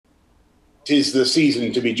'tis the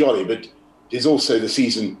season to be jolly, but 'tis also the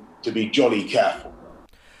season to be jolly careful.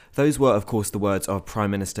 Those were, of course, the words of Prime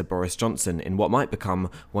Minister Boris Johnson in what might become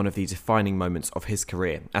one of the defining moments of his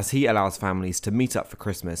career, as he allows families to meet up for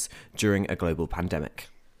Christmas during a global pandemic.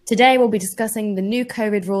 Today, we'll be discussing the new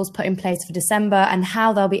COVID rules put in place for December and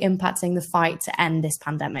how they'll be impacting the fight to end this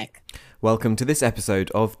pandemic. Welcome to this episode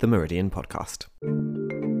of the Meridian Podcast.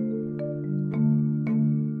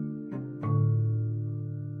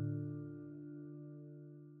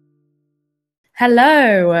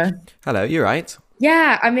 Hello. Hello, you right?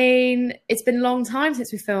 Yeah, I mean, it's been a long time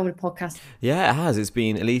since we filmed a podcast. Yeah, it has. It's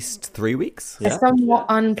been at least 3 weeks. A somewhat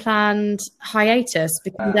unplanned hiatus. The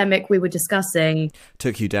pandemic we were discussing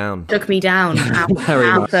Took you down. took me down Very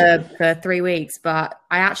out much. for 3 weeks, but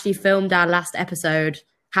I actually filmed our last episode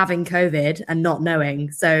having COVID and not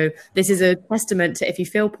knowing. So this is a testament to, if you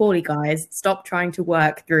feel poorly, guys, stop trying to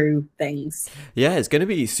work through things. Yeah, it's going to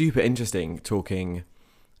be super interesting talking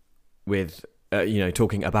with,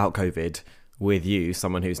 talking about COVID with you,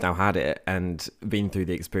 someone who's now had it and been through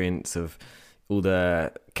the experience of all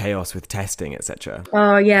the chaos with testing, etc.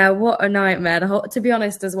 Oh yeah, what a nightmare. To be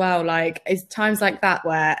honest as well, like, it's times like that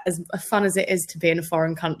where, as fun as it is to be in a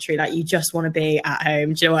foreign country, like, you just want to be at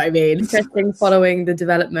home. Do you know what I mean? Interesting following the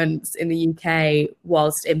developments in the UK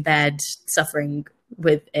whilst in bed suffering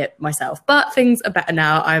with it myself. But things are better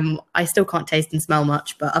now. I still can't taste and smell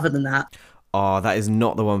much, but other than that. Oh, that is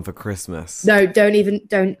not the one for Christmas. No, don't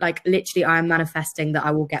literally, I am manifesting that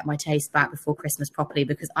I will get my taste back before Christmas properly,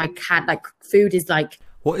 because I can't, like, food is like,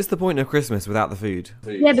 What is the point of Christmas without the food?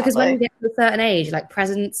 yeah, because when you get to a certain age, like,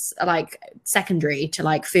 presents are like secondary to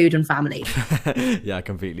like food and family. Yeah, I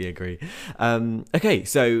completely agree. Okay,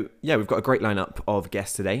 so yeah, we've got a great lineup of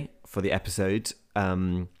guests today for the episode.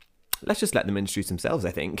 Let's just let them introduce themselves,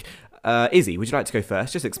 I think. Izzy, would you like to go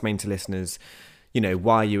first? Just explain to listeners,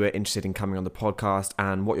 why you were interested in coming on the podcast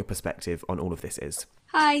and what your perspective on all of this is.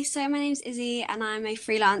 Hi, so my name's Izzy and I'm a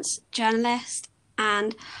freelance journalist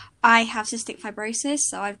and I have cystic fibrosis,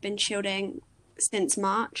 so I've been shielding since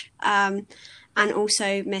March, and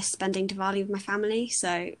also missed spending Diwali with my family,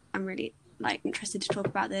 so I'm really interested to talk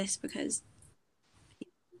about this because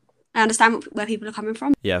I understand where people are coming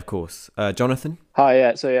from. Yeah, of course. Jonathan? Hi,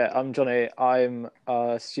 I'm Johnny. I'm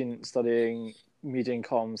a student studying media and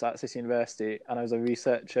comms at City University, and I was a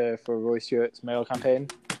researcher for Roy Stewart's mayoral campaign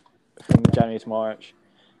from January to March.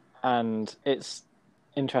 And it's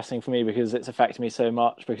interesting for me because it's affected me so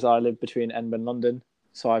much because I live between Edinburgh and London,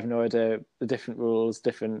 so I've no idea the different rules,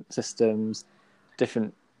 different systems,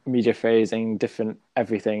 different media phrasing, different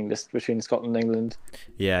everything just between Scotland and England.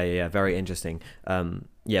 Yeah, very interesting.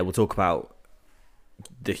 We'll talk about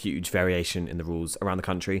the huge variation in the rules around the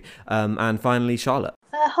country. And finally, Charlotte.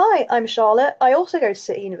 Hi, I'm Charlotte. I also go to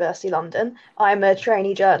City University London. I'm a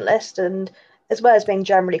trainee journalist, and as well as being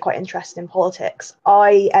generally quite interested in politics,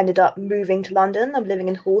 I ended up moving to London. I'm living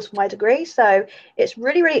in halls for my degree, so it's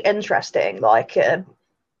really, really interesting, like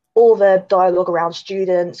all the dialogue around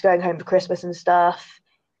students going home for Christmas and stuff.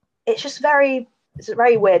 It's a very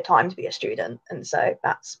weird time to be a student, and so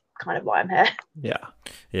that's kind of why I'm here.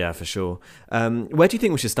 Yeah, for sure. Where do you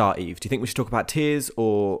think we should start, Eve? Do you think we should talk about tiers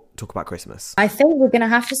or talk about Christmas? I think we're going to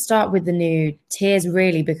have to start with the new tiers,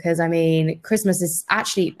 really, because, I mean, Christmas is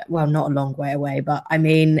actually, well, not a long way away, but, I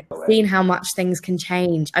mean, seeing how much things can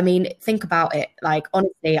change. I mean, think about it. Like,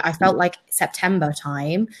 honestly, I felt like September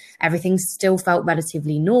time, everything still felt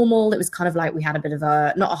relatively normal. It was kind of like we had a bit of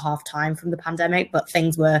not a half time from the pandemic, but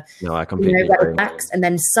things were I completely agree. relaxed. And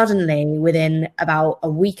then suddenly, within about a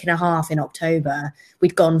week and a half in October,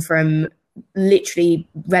 we'd gone from literally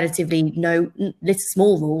relatively little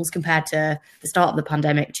small rules compared to the start of the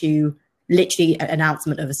pandemic to literally an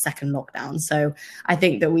announcement of a second lockdown. So I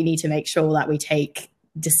think that we need to make sure that we take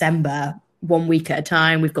December 1 week at a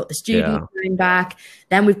time. We've got the students going back,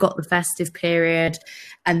 then we've got the festive period,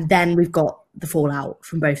 and then we've got the fallout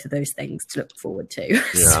from both of those things to look forward to.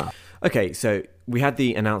 Yeah. Okay, so we had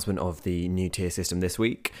the announcement of the new tier system this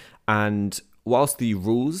week, and whilst the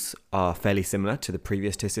rules are fairly similar to the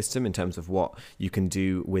previous tier system in terms of what you can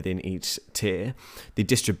do within each tier, the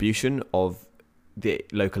distribution of the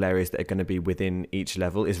local areas that are going to be within each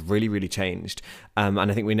level is really, really changed. And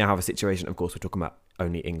I think we now have a situation, of course, we're talking about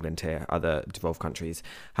only England here, other devolved countries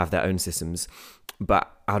have their own systems.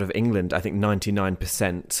 But out of England, I think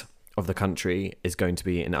 99% of the country is going to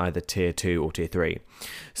be in either tier 2 or tier 3.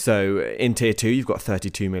 So in tier 2 you've got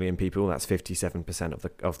 32 million people, that's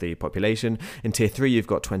 57% of the population. In tier 3 you've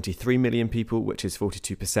got 23 million people, which is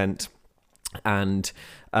 42%. And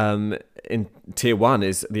in tier 1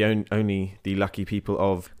 is only the lucky people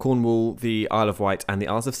of Cornwall, the Isle of Wight and the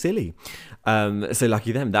Isles of Scilly. So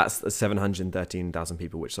lucky them. That's 713,000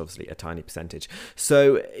 people, which is obviously a tiny percentage.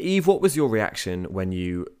 So Eve, what was your reaction when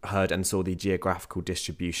you heard and saw the geographical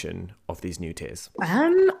distribution of these new tiers?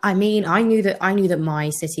 I mean, I knew that my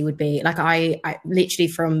city would be like, I literally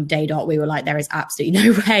from day dot, we were like, there is absolutely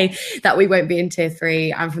no way that we won't be in tier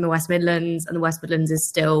 3. I'm from the West Midlands, and the West Midlands is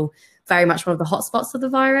still very much one of the hotspots of the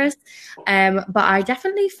virus. But I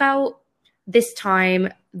definitely felt this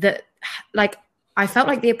time that, like, I felt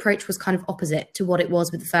like the approach was kind of opposite to what it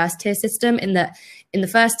was with the first tier system, in that in the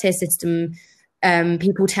first tier system,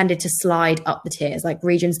 people tended to slide up the tiers, like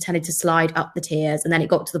regions tended to slide up the tiers, and then it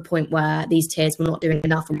got to the point where these tiers were not doing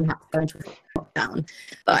enough and we had to go into a lockdown.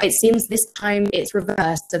 But it seems this time it's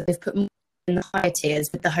reversed, so they've put more in the higher tiers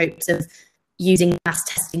with the hopes of using mass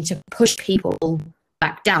testing to push people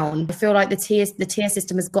back down. I feel like the tier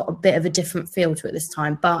system has got a bit of a different feel to it this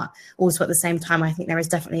time, but also at the same time, I think there is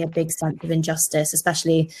definitely a big sense of injustice,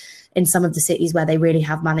 especially in some of the cities where they really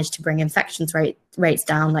have managed to bring infections rates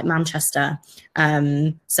down, like Manchester.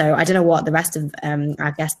 So I don't know what the rest of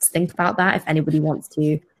our guests think about that. If anybody wants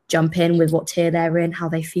to jump in with what tier they're in, how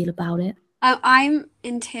they feel about it. I'm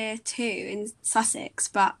in tier 2 in Sussex,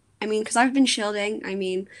 but I mean, because I've been shielding, I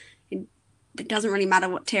mean, it doesn't really matter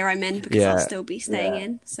what tier I'm in because I'll still be staying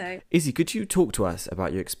in. So, Izzy, could you talk to us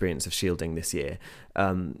about your experience of shielding this year?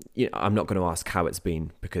 I'm not going to ask how it's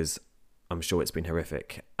been because I'm sure it's been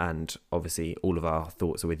horrific, and obviously all of our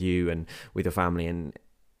thoughts are with you and with your family and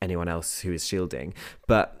anyone else who is shielding.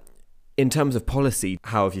 But in terms of policy,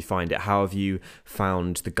 how have you found it? How have you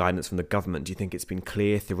found the guidance from the government? Do you think it's been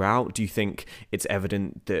clear throughout? Do you think it's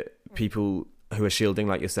evident that people who are shielding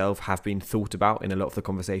like yourself have been thought about in a lot of the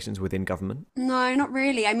conversations within government? No, not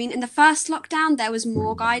really. I mean, in the first lockdown, there was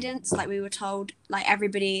more guidance. Like, we were told, like,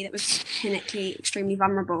 everybody that was clinically extremely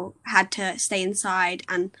vulnerable had to stay inside,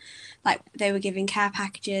 and like they were giving care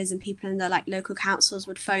packages, and people in the like local councils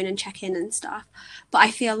would phone and check in and stuff. But I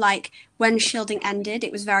feel like when shielding ended,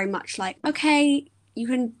 it was very much like, okay, you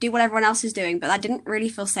can do what everyone else is doing, but that didn't really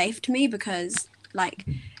feel safe to me because, like,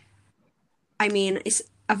 I mean, it's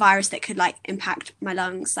a virus that could like impact my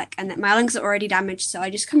lungs, like, and my lungs are already damaged, so I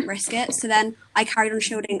just couldn't risk it. So then I carried on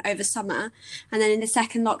shielding over summer, and then in the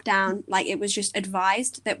second lockdown, like, it was just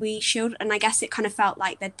advised that we shield, and I guess it kind of felt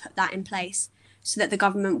like they'd put that in place so that the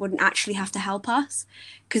government wouldn't actually have to help us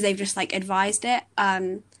because they've just like advised it.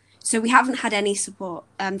 So we haven't had any support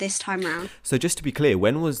this time around. So just to be clear,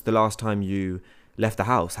 when was the last time you left the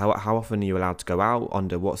house? How often are you allowed to go out?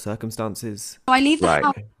 Under what circumstances? So I leave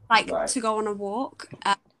the house to go on a walk,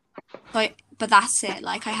 but that's it.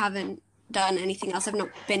 Like, I haven't done anything else. I've not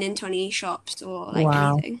been into any shops or like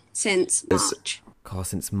anything since March.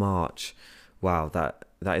 Since March. Wow, that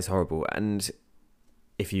is horrible. And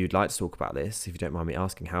if you'd like to talk about this, if you don't mind me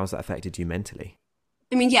asking, how has that affected you mentally?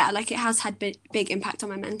 I mean, yeah, like, it has had big impact on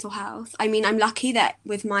my mental health. I mean, I'm lucky that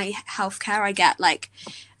with my healthcare, I get like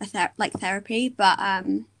therapy, but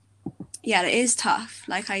yeah, it is tough.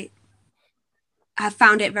 Like, I have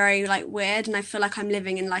found it very like weird, and I feel like I'm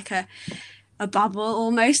living in like a bubble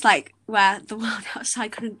almost, like, where the world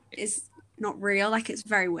outside kind of is not real. Like, it's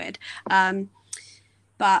very weird.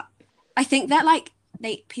 But I think that like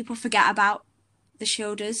people forget about the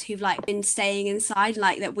shielders who've like been staying inside,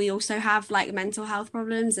 like, that we also have like mental health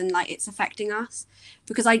problems, and like it's affecting us,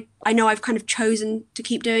 because I know I've kind of chosen to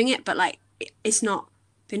keep doing it, but like it's not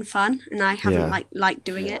been fun, and I haven't liked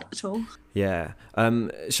doing it at all. Yeah.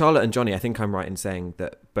 Charlotte and Johnny, I think I'm right in saying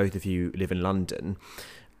that both of you live in London.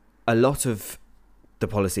 A lot of the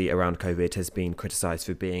policy around COVID has been criticised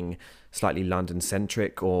for being slightly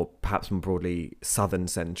London-centric, or perhaps more broadly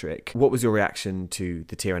Southern-centric. What was your reaction to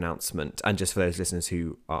the tier announcement? And just for those listeners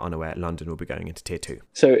who are unaware, London will be going into tier 2.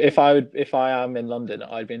 So if I am in London,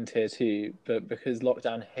 I'd be in tier 2, but because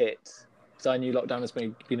lockdown hit, because I knew lockdown was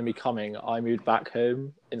going to be coming, I moved back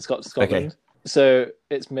home in Scotland. Okay. So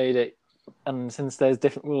it's made it, and since there's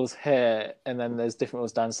different rules here, and then there's different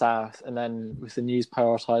rules down south, and then with the news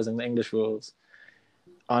prioritising the English rules,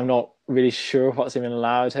 I'm not really sure what's even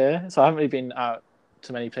allowed here. So I haven't really been out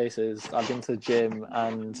to many places. I've been to the gym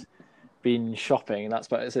and been shopping, and that's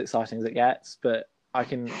about as exciting as it gets. But I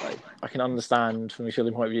can understand from a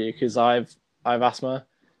shielding point of view, because I've asthma.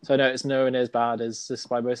 So I know it's nowhere near as bad as cystic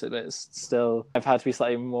fibrosis, but it's still, I've had to be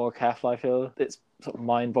slightly more careful, I feel. It's sort of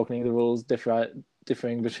mind-boggling, the rules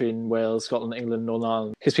differing between Wales, Scotland, England, Northern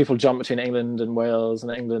Ireland, because people jump between England and Wales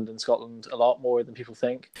and England and Scotland a lot more than people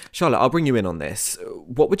think. Charlotte, I'll bring you in on this.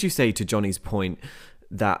 What would you say to Johnny's point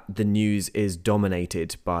that the news is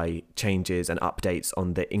dominated by changes and updates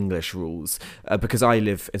on the English rules, because I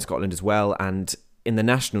live in Scotland as well, and in the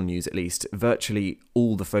national news at least, virtually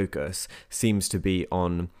all the focus seems to be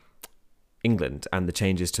on England and the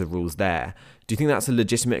changes to rules there. Do you think that's a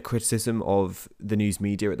legitimate criticism of the news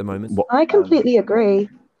media at the moment? I completely agree.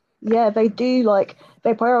 Yeah, they do, like,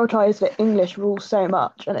 they prioritise the English rules so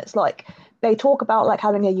much, and it's like, they talk about, like,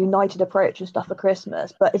 having a united approach and stuff for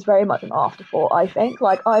Christmas, but it's very much an afterthought, I think.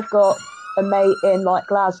 Like, I've got a mate in, like,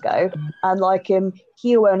 Glasgow, and, like,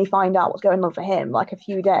 he'll only find out what's going on for him, like, a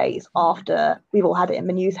few days after we've all had it in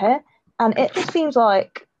the news here. And it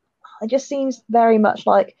just seems very much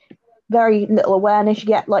like very little awareness. You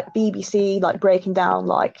get like BBC like breaking down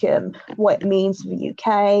like what it means for the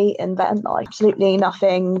UK, and then like absolutely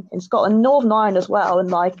nothing in Scotland. Northern Ireland as well,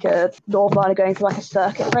 and like Northern Ireland are going for like a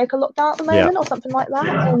circuit breaker lockdown at the moment or something like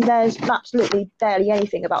that, and there's absolutely barely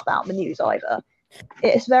anything about that on the news either.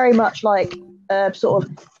 It's very much like sort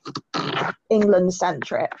of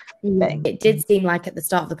England-centric thing. It did seem like at the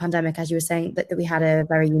start of the pandemic, as you were saying, that we had a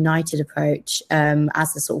very united approach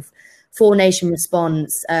as the sort of four-nation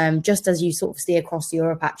response, just as you sort of see across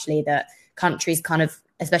Europe, actually, that countries kind of,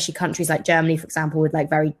 especially countries like Germany, for example, with like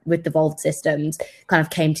with devolved systems, kind of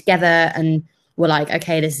came together and were like,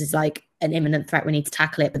 okay, this is like an imminent threat, we need to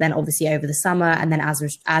tackle it. But then obviously over the summer, and then as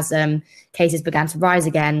cases began to rise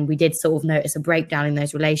again, we did sort of notice a breakdown in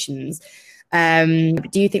those relations.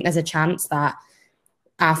 Do you think there's a chance that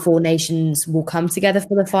our four nations will come together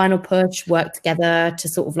for the final push, work together to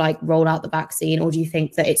sort of like roll out the vaccine? Or do you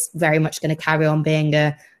think that it's very much going to carry on being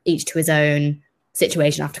a each to his own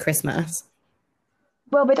situation after Christmas?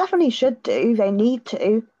 Well, they definitely should do. They need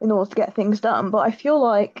to in order to get things done. But I feel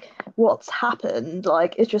like what's happened,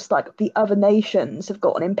 like, is just like the other nations have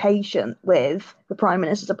gotten impatient with the Prime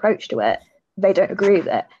Minister's approach to it. They don't agree with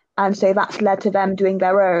it. And so that's led to them doing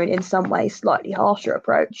their own, in some way, slightly harsher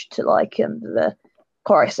approach to like the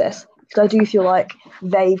crisis. Because I do feel like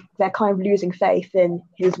they're kind of losing faith in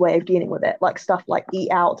his way of dealing with it, like stuff like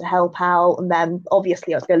Eat Out to help out, and then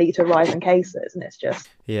obviously it's going to lead to a rise in cases, and it's just...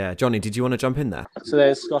 Yeah, Johnny, did you want to jump in there? So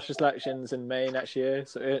there's Scottish elections in May next year,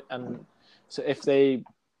 so if the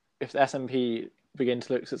SNP begin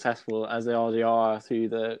to look successful, as they already are through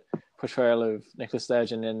the portrayal of Nicola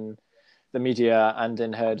Sturgeon in the media and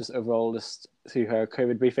in her just overall just through her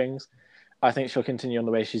COVID briefings, I think she'll continue on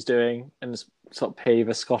the way she's doing and sort of pave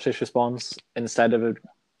a Scottish response instead of a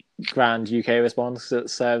grand UK response, because it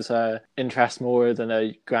serves her interest more than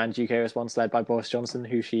a grand UK response led by Boris Johnson,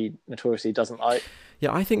 who she notoriously doesn't like.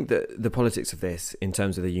 Yeah, I think that the politics of this in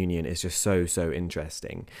terms of the union is just so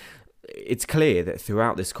interesting. It's clear that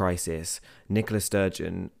throughout this crisis, Nicola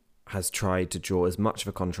Sturgeon has tried to draw as much of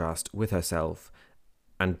a contrast with herself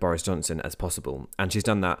and Boris Johnson as possible, and she's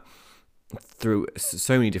done that through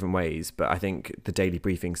so many different ways. But I think the daily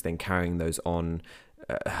briefings then carrying those on,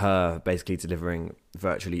 her basically delivering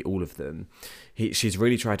virtually all of them, she's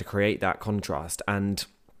really tried to create that contrast. And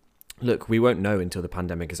look, we won't know until the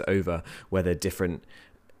pandemic is over whether different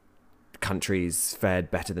countries fared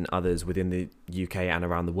better than others within the UK and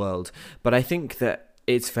around the world. But I think that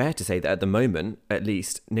it's fair to say that at the moment, at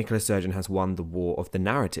least, Nicola Sturgeon has won the war of the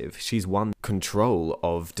narrative. She's won control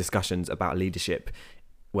of discussions about leadership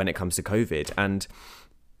when it comes to COVID. And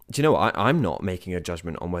do you know what? I'm not making a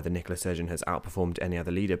judgment on whether Nicola Sturgeon has outperformed any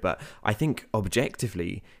other leader, but I think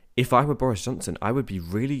objectively, if I were Boris Johnson, I would be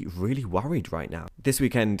really worried right now. This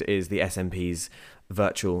weekend is the SNP's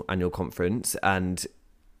virtual annual conference, and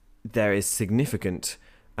there is significant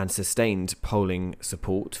and sustained polling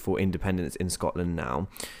support for independence in Scotland now.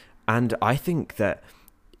 And I think that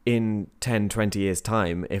in 10, 20 years'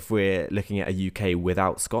 time, if we're looking at a UK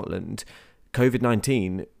without Scotland,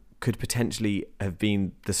 COVID-19 could potentially have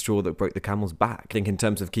been the straw that broke the camel's back. I think in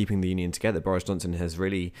terms of keeping the union together, Boris Johnson has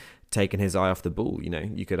really taken his eye off the ball. You know,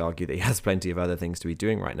 you could argue that he has plenty of other things to be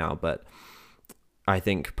doing right now, but I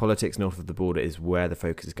think politics north of the border is where the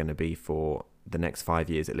focus is going to be for the next 5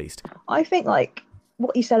 years at least. I think like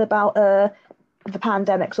what you said about the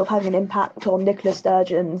pandemic sort of having an impact on Nicola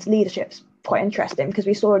Sturgeon's leadership's quite interesting, because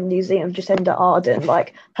we saw in New Zealand Jacinda Ardern,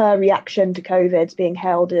 like her reaction to COVID being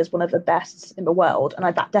hailed as one of the best in the world,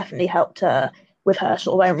 and that definitely helped her with her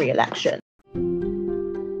sort of own re-election.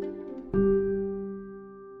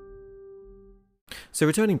 So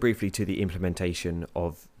returning briefly to the implementation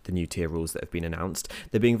of the new tier rules that have been announced,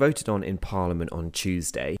 they're being voted on in Parliament on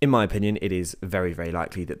Tuesday. In my opinion, it is very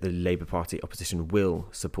likely that the Labour Party opposition will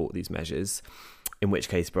support these measures, in which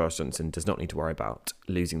case Boris Johnson does not need to worry about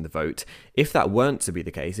losing the vote. If that weren't to be the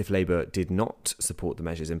case, if Labour did not support the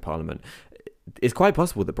measures in Parliament, it's quite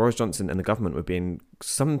possible that Boris Johnson and the government would be in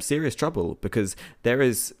some serious trouble, because there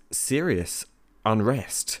is serious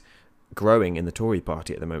unrest growing in the Tory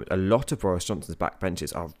party at the moment. A lot of Boris Johnson's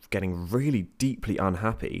backbenchers are getting really deeply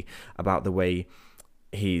unhappy about the way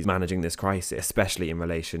he's managing this crisis, especially in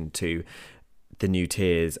relation to the new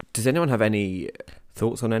tiers. Does anyone have any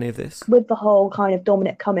thoughts on any of this? With the whole kind of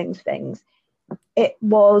Dominic Cummings things, it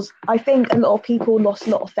was, I think a lot of people lost a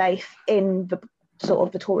lot of faith in the sort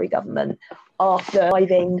of the Tory government after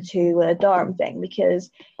diving to a Durham thing,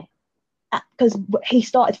 because he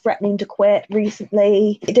started threatening to quit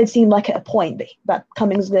recently. It did seem like at a point that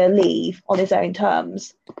Cummings was going to leave on his own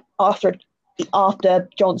terms after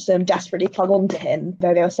Johnson desperately clung on to him,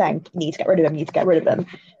 though they were saying, you need to get rid of him.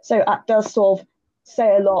 So that does sort of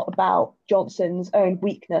say a lot about Johnson's own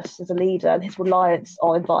weakness as a leader and his reliance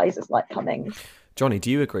on advisors like Cummings. Johnny,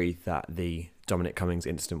 do you agree that the Dominic Cummings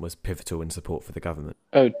incident was pivotal in support for the government?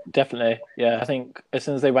 Oh, definitely. Yeah, I think as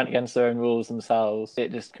soon as they went against their own rules themselves,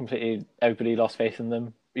 it just completely, everybody lost faith in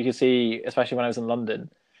them. You could see, especially when I was in London,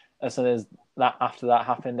 as soon as after that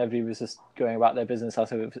happened, everybody was just going about their business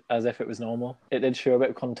as if it was normal. It did show a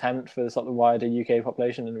bit of contempt for the sort of wider UK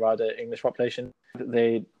population and wider English population,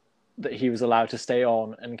 that he was allowed to stay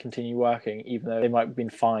on and continue working, even though they might have been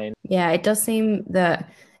fined. Yeah, it does seem that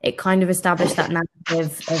it kind of established that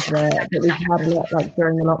narrative that we've had a lot, like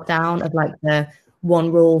during the lockdown, of like the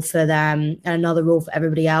one rule for them and another rule for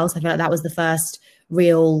everybody else. I feel like that was the first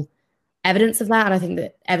real evidence of that. And I think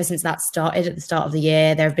that ever since that started at the start of the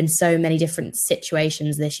year, there have been so many different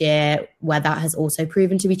situations this year where that has also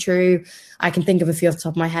proven to be true. I can think of a few off the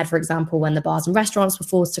top of my head, for example, when the bars and restaurants were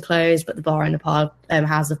forced to close, but the bar in the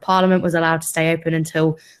House of Parliament was allowed to stay open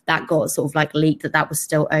until that got sort of like leaked that was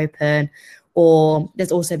still open. Or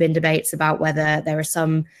there's also been debates about whether there are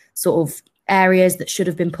some sort of areas that should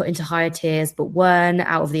have been put into higher tiers but weren't,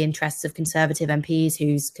 out of the interests of Conservative MPs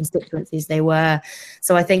whose constituencies they were.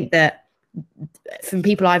 So I think that from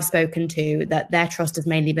people I've spoken to, that their trust has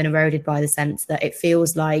mainly been eroded by the sense that it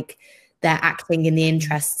feels like they're acting in the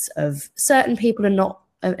interests of certain people and not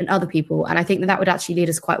and other people. And I think that would actually lead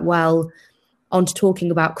us quite well onto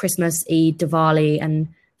talking about Christmas, Eid, Diwali, and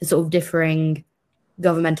the sort of differing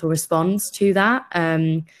governmental response to that.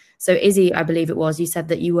 So Izzy, I believe it was, you said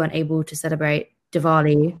that you weren't able to celebrate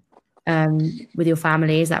Diwali with your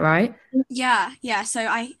family. Is that right? Yeah. So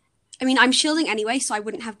I mean, I'm shielding anyway, so I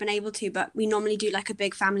wouldn't have been able to, but we normally do like a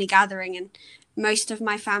big family gathering, and most of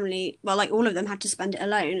my family, well, like all of them had to spend it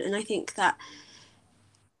alone. And I think that,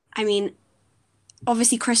 I mean,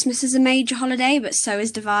 obviously Christmas is a major holiday, but so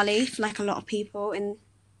is Diwali for like a lot of people.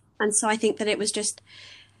 And so I think that it was just,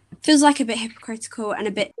 feels like a bit hypocritical and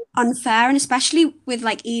a bit unfair, and especially with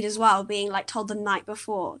like Eid as well, being like told the night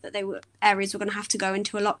before that areas were going to have to go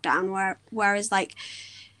into a lockdown, whereas like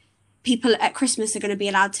people at Christmas are going to be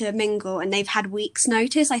allowed to mingle and they've had weeks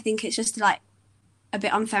notice. I think it's just like a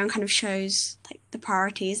bit unfair and kind of shows like the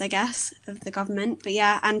priorities, I guess, of the government. But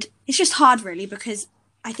yeah, and it's just hard really, because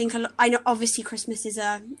I think I know obviously Christmas is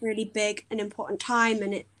a really big and important time,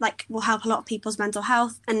 and it like will help a lot of people's mental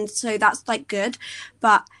health, and so that's like good.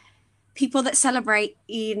 But people that celebrate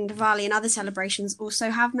Eid and Diwali and other celebrations also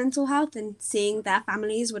have mental health, and seeing their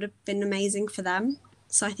families would have been amazing for them.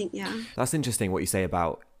 So I think, yeah. That's interesting what you say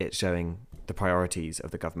about it showing the priorities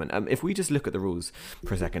of the government. If we just look at the rules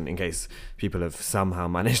for a second, in case people have somehow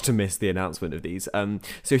managed to miss the announcement of these.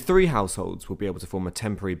 So 3 households will be able to form a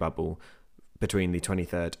temporary bubble between the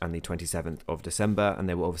 23rd and the 27th of December, and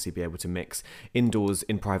they will obviously be able to mix indoors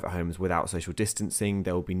in private homes without social distancing.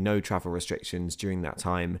 There will be no travel restrictions during that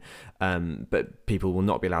time, but people will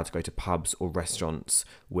not be allowed to go to pubs or restaurants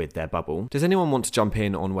with their bubble. Does anyone want to jump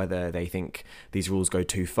in on whether they think these rules go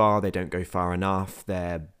too far, they don't go far enough,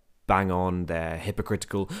 they're bang on, they're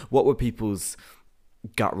hypocritical? What were people's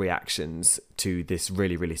gut reactions to this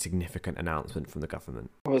really, really significant announcement from the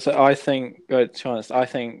government? Well, so I think, to be honest, I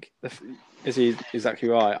think is he exactly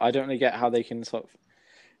right? I don't really get how they can sort of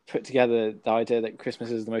put together the idea that Christmas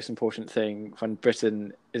is the most important thing when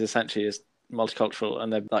Britain is essentially just multicultural,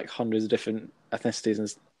 and there are like hundreds of different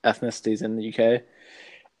ethnicities in the UK,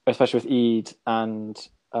 especially with Eid and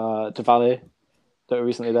Diwali that were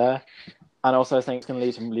recently there. And also I think it's going to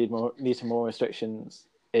lead to more restrictions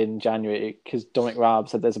in January, because Dominic Raab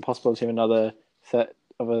said there's a possibility of another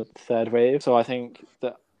third wave. So I think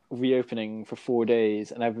that reopening for 4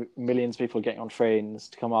 days and millions of people getting on trains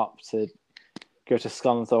to come up to go to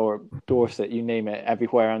Scunthorpe, Dorset, you name it,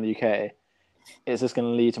 everywhere around the UK, it's just going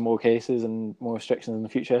to lead to more cases and more restrictions in the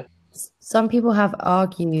future. Some people have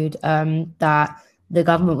argued that the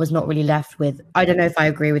government was not really left with, I don't know if I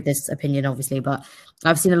agree with this opinion, obviously, but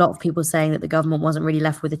I've seen a lot of people saying that the government wasn't really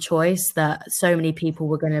left with a choice, that so many people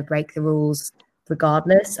were going to break the rules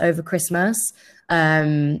regardless over Christmas,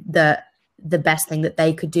 that the best thing that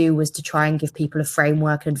they could do was to try and give people a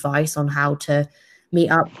framework and advice on how to meet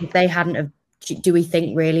up. If they hadn't have, do we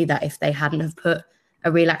think really that if they hadn't have put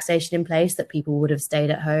a relaxation in place that people would have stayed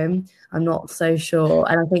at home? I'm not so sure.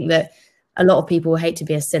 And I think that a lot of people hate to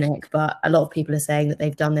be a cynic, but a lot of people are saying that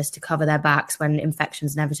they've done this to cover their backs when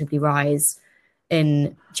infections inevitably rise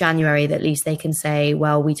in January, that at least they can say,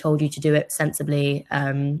 well, we told you to do it sensibly.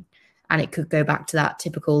 And it could go back to that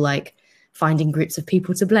typical, like, finding groups of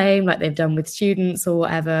people to blame, like they've done with students or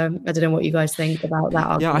whatever. I don't know what you guys think about that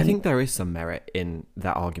argument. Yeah, I think there is some merit in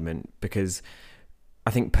that argument, because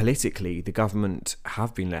I think politically the government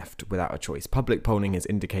have been left without a choice. Public polling has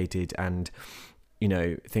indicated, and you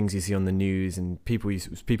know, things you see on the news and people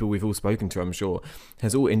we've all spoken to, I'm sure,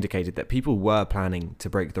 has all indicated that people were planning to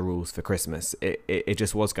break the rules for Christmas. It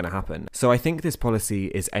just was going to happen. So I think this policy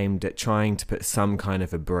is aimed at trying to put some kind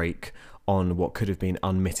of a break on what could have been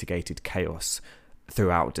unmitigated chaos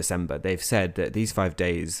throughout December. They've said that these 5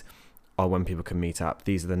 days are when people can meet up.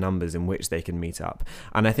 These are the numbers in which they can meet up.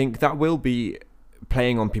 And I think that will be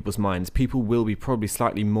playing on people's minds. People will be probably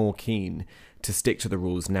slightly more keen to stick to the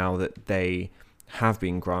rules now that they have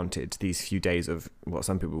been granted these few days of what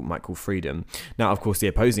some people might call freedom. Now, of course, the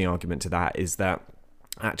opposing argument to that is that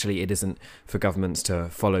actually it isn't for governments to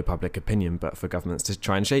follow public opinion, but for governments to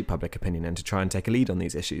try and shape public opinion and to try and take a lead on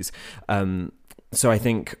these issues. So I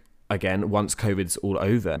think, again, once COVID's all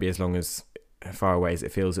over, be as long as far away as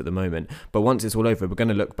it feels at the moment, but once it's all over, we're going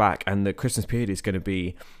to look back, and the Christmas period is going to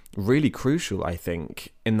be really crucial, I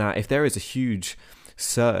think, in that if there is a huge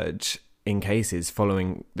surge in cases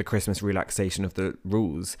following the Christmas relaxation of the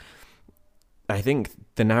rules, I think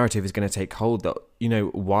the narrative is going to take hold that, you know,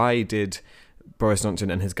 why did Boris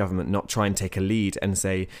Johnson and his government not try and take a lead and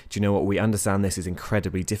say, do you know what, we understand this is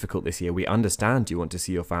incredibly difficult this year. We understand you want to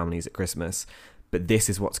see your families at Christmas, but this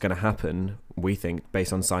is what's going to happen, we think,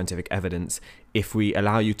 based on scientific evidence, if we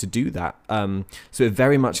allow you to do that. So it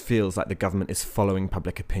very much feels like the government is following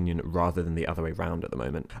public opinion rather than the other way around at the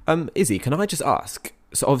moment. Izzy, can I just ask,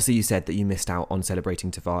 so obviously you said that you missed out on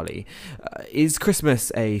celebrating Diwali. Is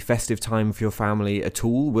Christmas a festive time for your family at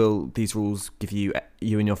all? Will these rules give you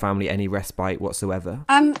and your family any respite whatsoever?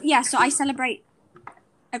 Yeah, so I celebrate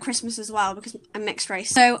at Christmas as well because I'm mixed race.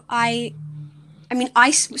 So I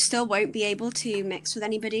still won't be able to mix with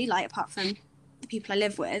anybody, like, apart from the people I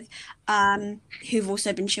live with, who've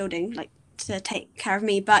also been shielding, like, to take care of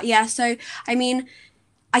me. But yeah, so, I mean,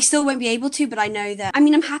 I still won't be able to, but I know that, I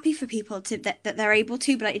mean, I'm happy for people that they're able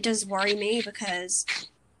to, but it does worry me because,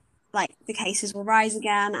 like, the cases will rise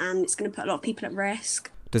again and it's going to put a lot of people at risk.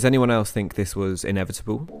 Does anyone else think this was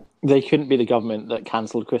inevitable? They couldn't be the government that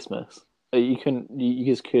cancelled Christmas. You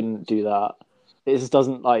just couldn't do that. It just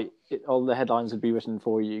doesn't, like, all the headlines would be written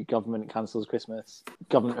for you. Government cancels Christmas.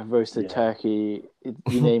 Government have roasted turkey.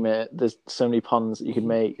 You name it. There's so many puns that you could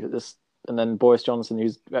make. And then Boris Johnson,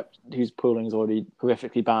 whose polling is already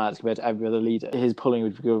horrifically bad compared to every other leader, his polling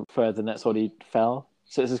would go further than that's already fell.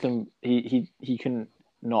 So it's just he couldn't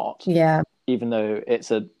not. Yeah. Even though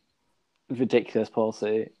it's a ridiculous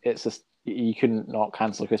policy, it's just, you couldn't not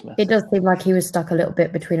cancel Christmas. It does seem like he was stuck a little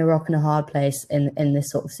bit between a rock and a hard place in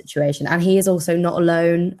this sort of situation. And he is also not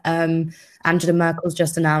alone. Angela Merkel's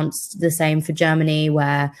just announced the same for Germany,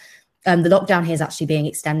 where the lockdown here is actually being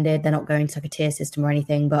extended. They're not going to like a tier system or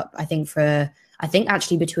anything, but I think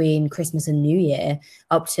actually between Christmas and New Year,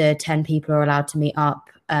 up to 10 people are allowed to meet up.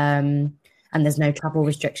 And there's no travel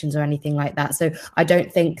restrictions or anything like that. So I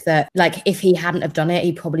don't think that, like, if he hadn't have done it,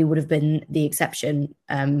 he probably would have been the exception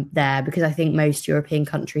there, because I think most European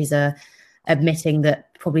countries are admitting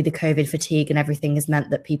that probably the COVID fatigue and everything has meant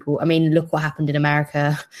that people, I mean, look what happened in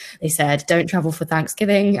America. They said, don't travel for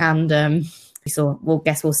Thanksgiving. And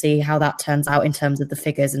we'll see how that turns out in terms of the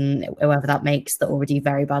figures, and whoever that makes the already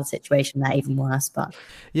very bad situation there even worse. But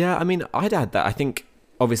yeah, I mean, I'd add that I think,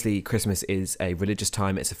 obviously, Christmas is a religious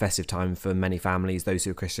time. It's a festive time for many families, those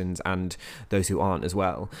who are Christians and those who aren't as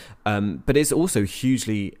well. But it's also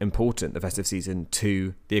hugely important, the festive season,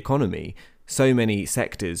 to the economy. So many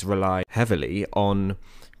sectors rely heavily on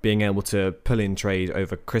being able to pull in trade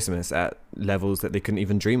over Christmas at levels that they couldn't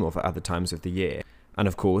even dream of at other times of the year. And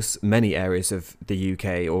of course, many areas of the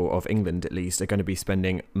UK, or of England at least, are going to be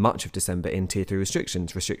spending much of December in Tier 3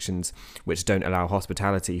 restrictions which don't allow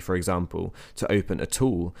hospitality, for example, to open at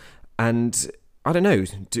all. And I don't know,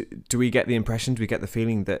 do we get the impression, do we get the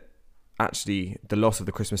feeling that actually the loss of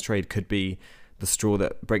the Christmas trade could be the straw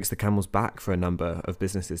that breaks the camel's back for a number of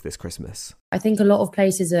businesses this Christmas? I think a lot of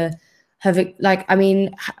places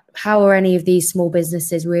how are any of these small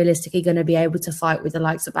businesses realistically going to be able to fight with the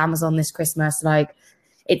likes of Amazon this Christmas? Like,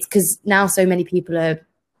 it's because now so many people are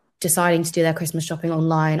deciding to do their Christmas shopping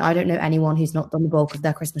online. I don't know anyone who's not done the bulk of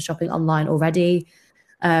their Christmas shopping online already.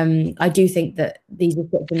 I do think that these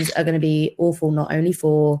restrictions are going to be awful, not only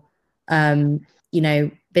for,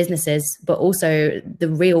 businesses, but also the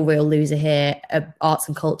real loser here are arts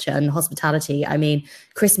and culture and hospitality. I mean,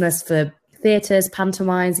 Christmas for theatres,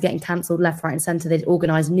 pantomimes are getting cancelled left, right and centre. They'd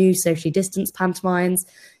organise new socially distanced pantomimes,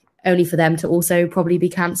 only for them to also probably be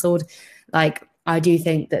cancelled. Like, I do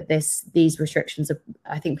think that these restrictions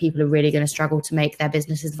I think people are really going to struggle to make their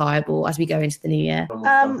businesses viable as we go into the new year.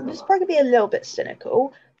 This is probably be a little bit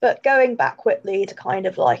cynical, but going back quickly to kind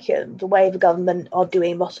of like the way the government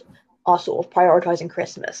are sort of prioritising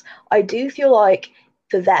Christmas, I do feel like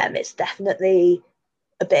for them it's definitely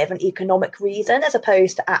a bit of an economic reason as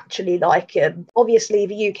opposed to actually like obviously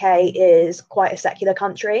the UK is quite a secular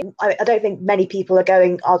country. I don't think many people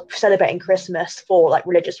are celebrating Christmas for like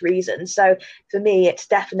religious reasons. So for me, it's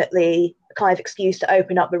definitely a kind of excuse to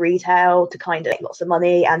open up the retail, to kind of make lots of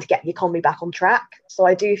money and to get the economy back on track. So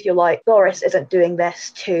I do feel like Boris isn't doing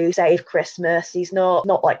this to save Christmas. He's not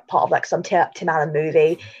like part of like some Tim Allen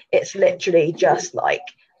movie. It's literally just like,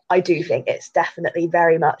 I do think it's definitely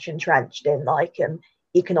very much entrenched in like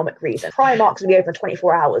economic reason. Primark's going to be open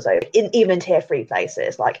 24 hours even in tier 3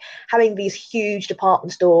 places. Like, having these huge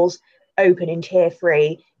department stores open in tier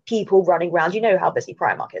 3, people running around, you know how busy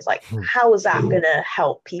Primark is. Like, how is that going to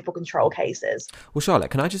help people control cases? Well,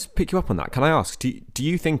 Charlotte, can I just pick you up on that? Can I ask, do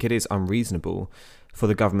you think it is unreasonable for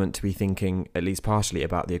the government to be thinking at least partially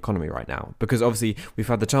about the economy right now? Because obviously we've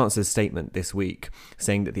had the Chancellor's statement this week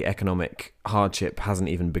saying that the economic hardship hasn't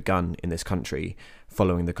even begun in this country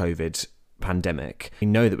following the COVID pandemic. We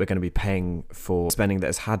know that we're going to be paying for spending that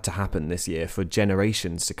has had to happen this year for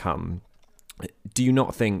generations to come. Do you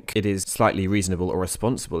not think it is slightly reasonable or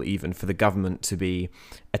responsible even for the government to be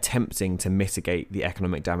attempting to mitigate the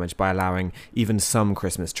economic damage by allowing even some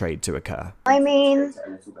Christmas trade to occur? I mean,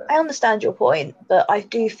 I understand your point, but I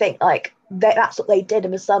do think like that's what they did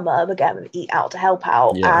in the summer, again, with Eat Out to help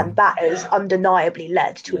out, and that has undeniably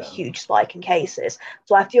led to a huge spike in cases.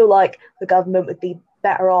 So I feel like the government would be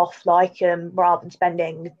better off, like, rather than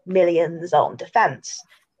spending millions on defence,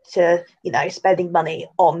 to, spending money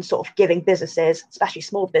on sort of giving businesses, especially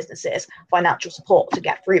small businesses, financial support to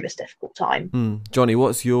get through this difficult time. Johnny,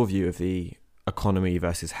 what's your view of the economy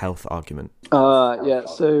versus health argument?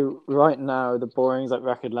 So right now the boring's at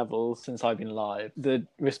record levels since I've been live.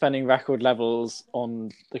 We're spending record levels on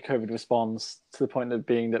the COVID response, to the point of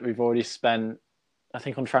being that we've already spent, I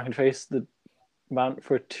think, on track and trace the amount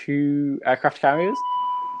for 2 aircraft carriers,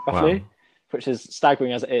 roughly. Wow. Which is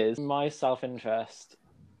staggering as it is. My self-interest,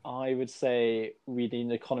 I would say we need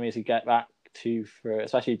an economy to get back to, for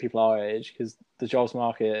especially people our age, because the jobs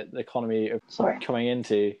market, the economy coming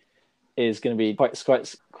into is going to be quite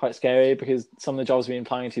scary, because some of the jobs we've been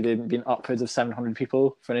applying to, they've been upwards of 700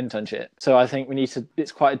 people for an internship. So I think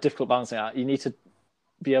it's quite a difficult balancing act. You need to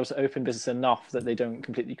be able to open business enough that they don't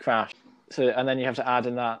completely crash. So, and then you have to add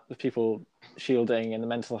in that the people shielding and the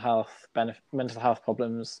mental health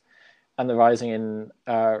problems, and the rising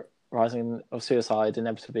of suicide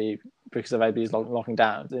inevitably because of everybody's locking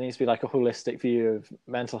down. There needs to be like a holistic view of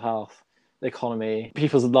mental health, the economy,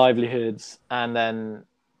 people's livelihoods, and then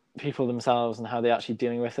people themselves and how they're actually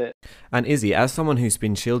dealing with it. And Izzy, as someone who's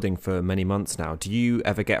been shielding for many months now, do you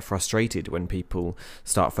ever get frustrated when people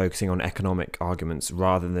start focusing on economic arguments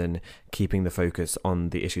rather than keeping the focus on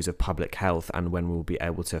the issues of public health and when we'll be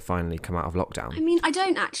able to finally come out of lockdown? I mean, I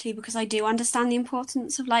don't actually, because I do understand the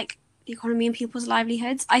importance of like the economy and people's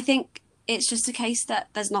livelihoods. I think it's just a case that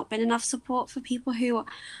there's not been enough support for people who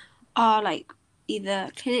are like either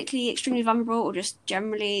clinically extremely vulnerable or just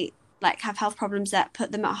generally like have health problems that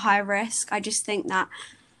put them at high risk. I just think that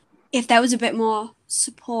if there was a bit more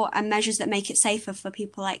support and measures that make it safer for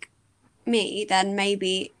people like me, then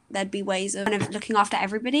maybe there'd be ways of kind of looking after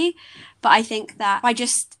everybody. But I think that by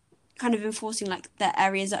just kind of enforcing like the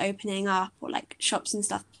areas are opening up or like shops and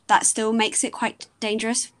stuff, that still makes it quite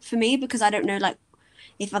dangerous for me, because I don't know like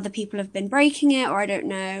if other people have been breaking it, or I don't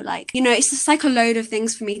know, like, you know, it's just like a load of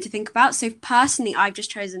things for me to think about. So personally, I've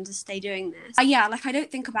just chosen to stay doing this. Yeah, like I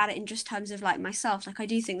don't think about it in just terms of like myself. Like I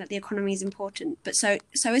do think that the economy is important, but so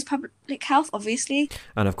is public health, obviously.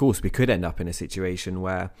 And of course, we could end up in a situation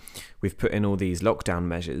where we've put in all these lockdown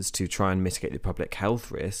measures to try and mitigate the public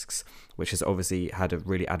health risks, which has obviously had a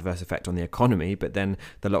really adverse effect on the economy, but then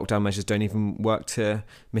the lockdown measures don't even work to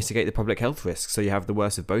mitigate the public health risks. So you have the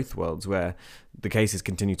worst of both worlds, where the cases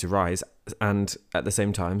continue to rise and at the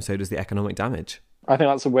same time, so does the economic damage. I think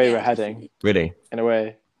that's the way we're heading. Really? In a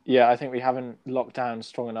way. Yeah, I think we haven't locked down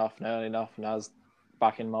strong enough and early enough, and as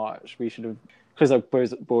back in March, we should have closed our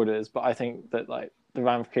borders. But I think that like the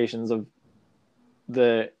ramifications of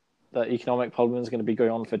the economic problem is going to be going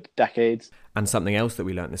on for decades. And something else that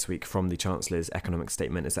we learnt this week from the Chancellor's economic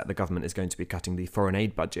statement is that the government is going to be cutting the foreign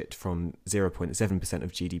aid budget from 0.7%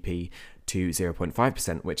 of GDP to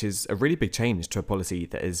 0.5%, which is a really big change to a policy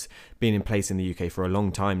that has been in place in the UK for a long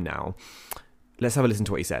time now. Let's have a listen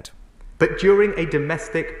to what he said. But during a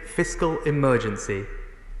domestic fiscal emergency,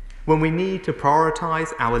 when we need to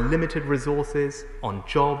prioritise our limited resources on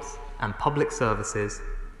jobs and public services,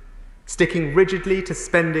 sticking rigidly to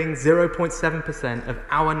spending 0.7% of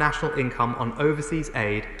our national income on overseas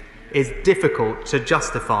aid is difficult to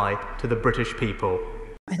justify to the British people.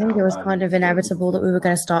 I think it was kind of inevitable that we were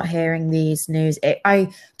going to start hearing these news. I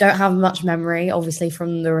don't have much memory, obviously,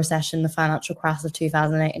 from the recession, the financial crash of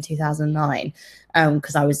 2008 and 2009,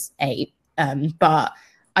 because I was 8. But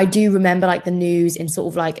I do remember like the news in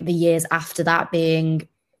sort of like the years after that being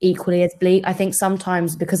equally as bleak. I think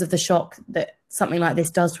sometimes because of the shock that something like this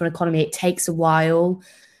does to an economy, it takes a while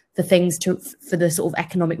for the sort of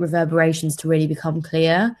economic reverberations to really become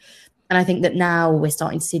clear. And I think that now we're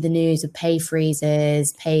starting to see the news of pay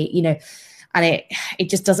freezes, and it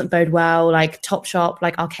just doesn't bode well. Like Topshop,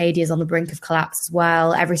 like Arcadia is on the brink of collapse as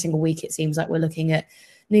well. Every single week it seems like we're looking at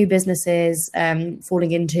new businesses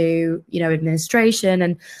falling into, administration.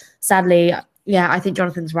 And sadly, yeah, I think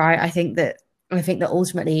Jonathan's right. I think that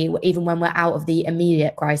ultimately, even when we're out of the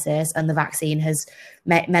immediate crisis and the vaccine has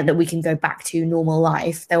meant that we can go back to normal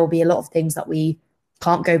life, there will be a lot of things that we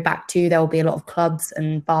can't go back to. There will be a lot of clubs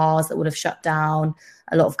and bars that would have shut down,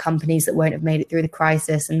 a lot of companies that won't have made it through the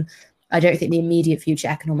crisis. And I don't think the immediate future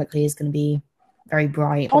economically is going to be very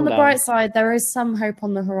bright. On the bright side, there is some hope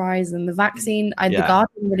on the horizon. The vaccine, The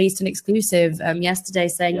Guardian released an exclusive yesterday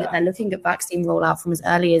saying that they're looking at vaccine rollout from as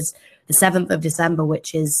early as the 7th of December,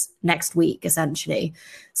 which is next week, essentially.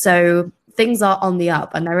 So things are on the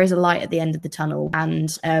up and there is a light at the end of the tunnel. And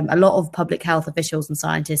a lot of public health officials and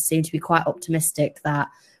scientists seem to be quite optimistic that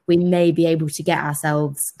we may be able to get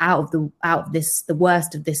ourselves out of the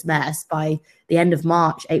worst of this mess by the end of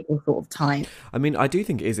March, April sort of time. I mean, I do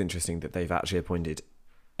think it is interesting that they've actually appointed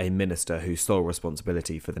a minister whose sole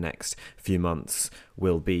responsibility for the next few months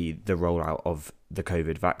will be the rollout of the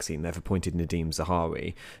COVID vaccine. They've appointed Nadhim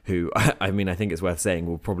Zahawi, who, I mean, I think it's worth saying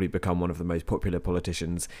will probably become one of the most popular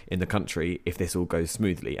politicians in the country if this all goes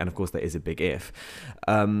smoothly. And of course, there is a big if.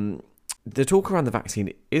 The talk around the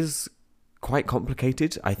vaccine is quite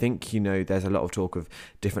complicated. I think, there's a lot of talk of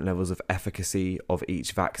different levels of efficacy of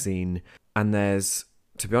each vaccine. And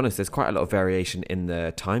to be honest, there's quite a lot of variation in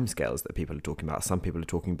the timescales that people are talking about. Some people are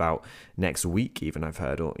talking about next week, even I've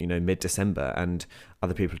heard, or, mid-December. And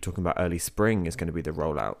other people are talking about early spring is going to be the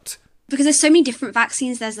rollout. Because there's so many different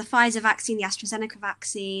vaccines. There's the Pfizer vaccine, the AstraZeneca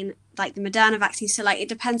vaccine, like the Moderna vaccine. So it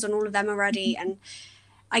depends on all of them already. And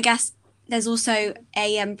I guess there's also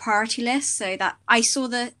a priority list. So that I saw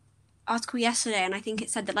the article yesterday and I think it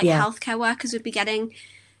said that healthcare workers would be getting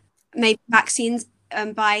maybe vaccines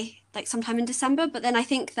by sometime in December. But then I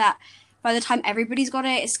think that by the time everybody's got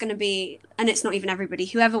it, it's going to be, and it's not even everybody,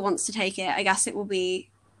 whoever wants to take it, I guess it will be,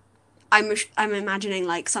 I'm imagining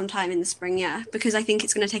sometime in the spring, because I think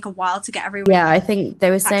it's going to take a while to get everyone. Yeah, I think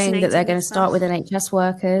they were saying that they're going to start with NHS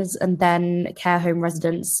workers and then care home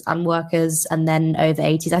residents and workers and then over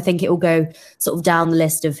 80s. I think it will go sort of down the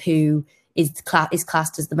list of who is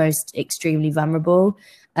classed as the most extremely vulnerable.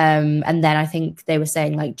 And then I think they were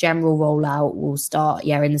saying general rollout will start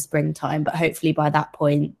in the springtime, but hopefully by that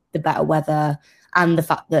point the better weather and the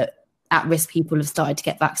fact that at-risk people have started to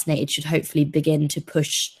get vaccinated should hopefully begin to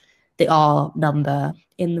push the R number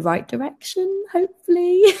in the right direction,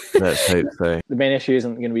 hopefully. Let's hope so. The main issue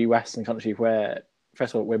isn't going to be Western countries where,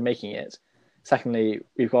 first of all, we're making it. Secondly,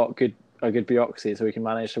 we've got a good bureaucracy so we can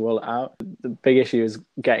manage to roll it out. The big issue is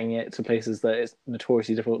getting it to places that it's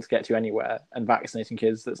notoriously difficult to get to anywhere and vaccinating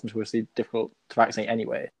kids that's notoriously difficult to vaccinate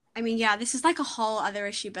anyway. I mean, yeah, this is like a whole other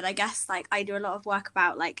issue, but I guess like I do a lot of work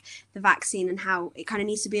about like the vaccine and how it kind of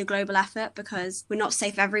needs to be a global effort because we're not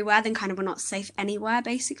safe everywhere, then kind of we're not safe anywhere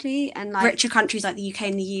basically. And like richer countries like the UK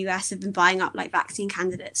and the US have been buying up like vaccine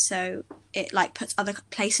candidates. So it like puts other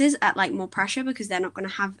places at like more pressure because they're not going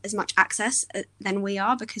to have as much access than we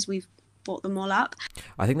are because we've bought them all up.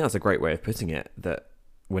 I think that's a great way of putting it, that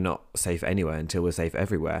we're not safe anywhere until we're safe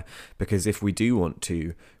everywhere. Because if we do want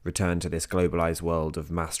to return to this globalized world of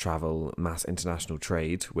mass travel, mass international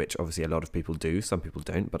trade, which obviously a lot of people do, some people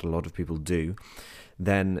don't, but a lot of people do,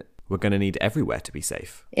 then we're going to need everywhere to be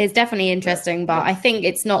safe. It's definitely interesting, but I think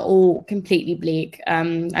it's not all completely bleak.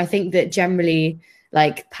 I think that generally,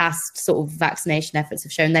 like past sort of vaccination efforts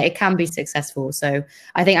have shown that it can be successful. So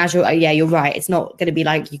I think you're right. It's not going to be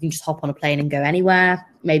like you can just hop on a plane and go anywhere,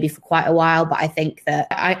 maybe for quite a while. But I think that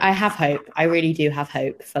I have hope. I really do have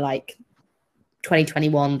hope for like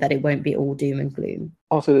 2021 that it won't be all doom and gloom.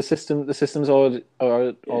 Also, the systems are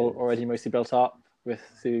already mostly built up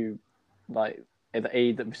through like the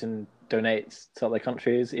aid that Britain donates to other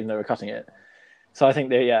countries, even though we're cutting it. So I think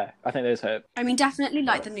there's hope. I mean, definitely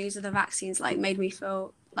like the news of the vaccines like made me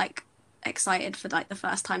feel like excited for like the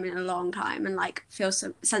first time in a long time and like feel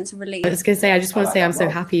some sense of relief. I was going to say, I just want to say I'm so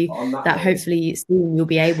happy that hopefully soon you'll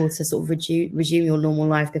be able to sort of resume your normal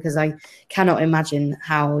life, because I cannot imagine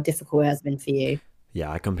how difficult it has been for you.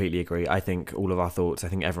 Yeah, I completely agree. I think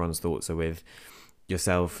everyone's thoughts are with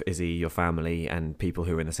yourself, Izzy, your family, and people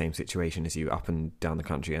who are in the same situation as you up and down the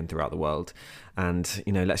country and throughout the world. And,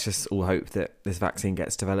 you know, let's just all hope that this vaccine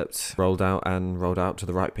gets developed, rolled out to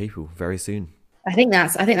the right people very soon. I think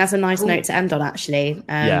that's a nice note to end on, actually.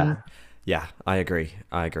 Yeah, I agree.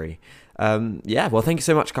 Well, thank you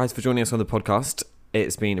so much, guys, for joining us on the podcast.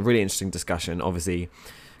 It's been a really interesting discussion. Obviously,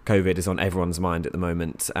 COVID is on everyone's mind at the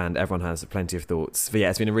moment and everyone has plenty of thoughts. But yeah,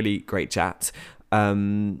 it's been a really great chat.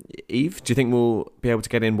 Eve, do you think we'll be able to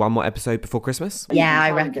get in one more episode before Christmas? Yeah,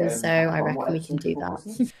 I reckon so. I reckon we can do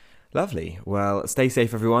that. Lovely. Well, stay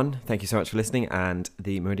safe, everyone. Thank you so much for listening, and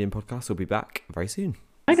the Meridian podcast will be back very soon.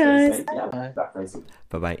 Bye, guys.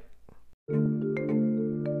 Bye-bye.